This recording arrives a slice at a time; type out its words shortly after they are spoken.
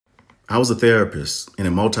I was a therapist in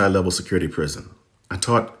a multi-level security prison. I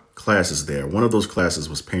taught classes there. One of those classes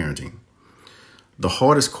was parenting. The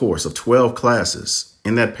hardest course of 12 classes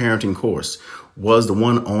in that parenting course was the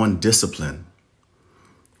one on discipline.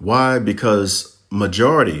 Why? Because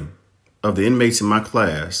majority of the inmates in my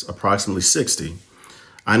class, approximately 60,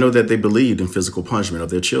 I know that they believed in physical punishment of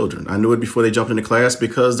their children. I knew it before they jumped into class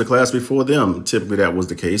because the class before them, typically that was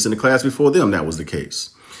the case, and the class before them, that was the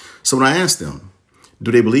case. So when I asked them,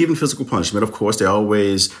 do they believe in physical punishment? Of course, they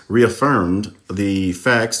always reaffirmed the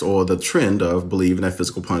facts or the trend of believing that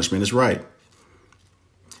physical punishment is right.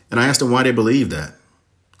 And I asked them why they believe that.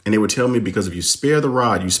 And they would tell me, because if you spare the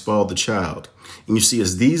rod, you spoil the child. And you see,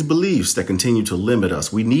 it's these beliefs that continue to limit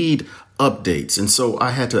us. We need updates. And so I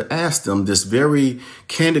had to ask them this very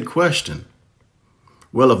candid question.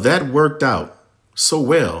 Well, if that worked out so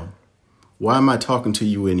well, why am I talking to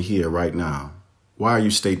you in here right now? Why are you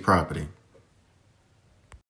state property?